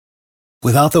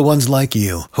Without the ones like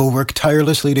you, who work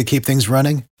tirelessly to keep things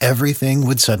running, everything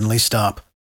would suddenly stop.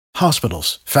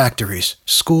 Hospitals, factories,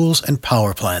 schools, and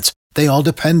power plants, they all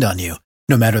depend on you.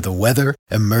 No matter the weather,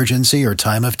 emergency, or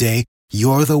time of day,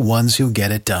 you're the ones who get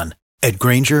it done. At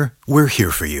Grainger, we're here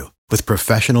for you with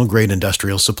professional-grade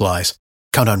industrial supplies.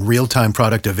 Count on real-time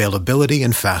product availability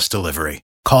and fast delivery.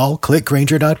 Call,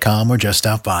 clickgrainger.com, or just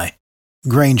stop by.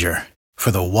 Grainger, for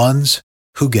the ones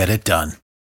who get it done.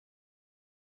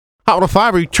 Hot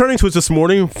 5 returning to us this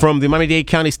morning from the Miami-Dade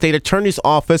County State Attorney's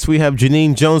Office. We have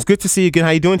Janine Jones. Good to see you again.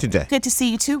 How you doing today? Good to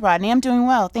see you too, Rodney. I'm doing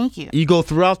well. Thank you. You go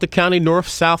throughout the county, north,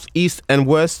 south, east, and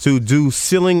west to do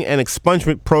sealing and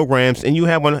expungement programs, and you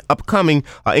have one upcoming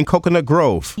in Coconut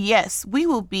Grove. Yes, we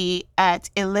will be at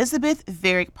Elizabeth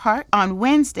VIRRICK Park on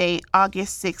Wednesday,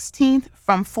 August 16th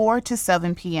from 4 to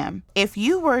 7 p.m. If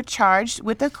you were charged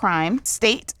with a crime,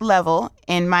 state level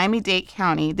in Miami-Dade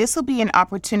County, this will be an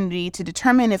opportunity to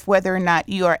determine if whether or not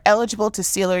you are eligible to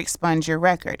seal or expunge your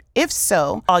record. If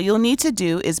so, all you'll need to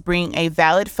do is bring a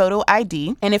valid photo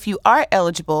ID, and if you are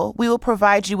eligible, we will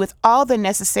provide you with all the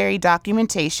necessary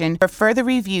documentation for further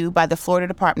review by the Florida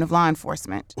Department of Law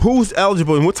Enforcement. Who's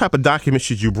eligible and what type of documents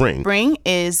should you bring? Bring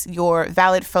is your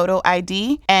valid photo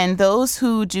ID, and those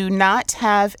who do not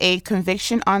have a conviction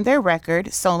on their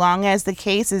record, so long as the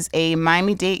case is a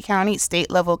Miami-Dade County state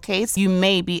level case, you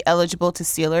may be eligible to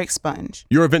seal or expunge.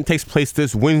 Your event takes place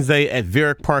this Wednesday at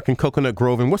VIRRICK Park in Coconut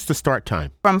Grove, and what's the start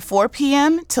time? From 4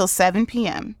 p.m. till 7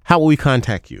 p.m. How will we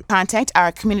contact you? Contact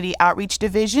our Community Outreach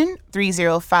Division,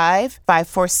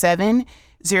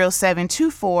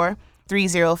 305-547-0724,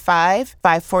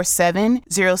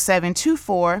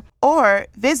 305-547-0724, or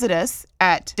visit us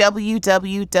at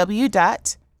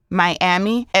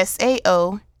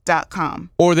www.miamisao.com.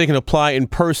 Or they can apply in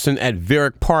person at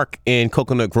VIRRICK Park in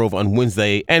Coconut Grove on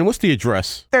Wednesday. And what's the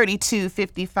address?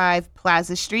 3255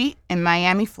 Plaza Street in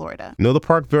Miami, Florida. Know the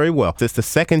park very well. It's the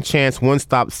Second Chance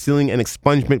One-Stop Sealing and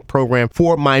Expungement Program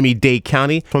for Miami-Dade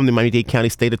County. From the Miami-Dade County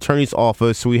State Attorney's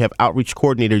Office, we have Outreach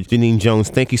Coordinator Janine Jones.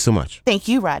 Thank you so much. Thank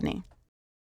you, Rodney.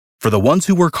 For the ones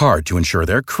who work hard to ensure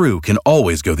their crew can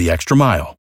always go the extra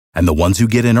mile, and the ones who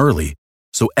get in early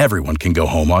so everyone can go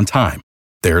home on time,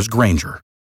 there's Grainger,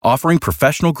 offering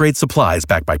professional-grade supplies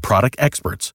backed by product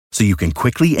experts so you can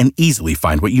quickly and easily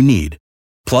find what you need.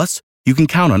 Plus, you can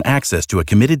count on access to a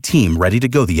committed team ready to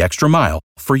go the extra mile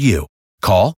for you.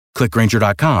 Call, click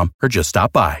Grainger.com, or just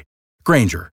stop by.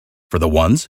 Grainger, for the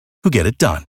ones who get it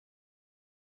done.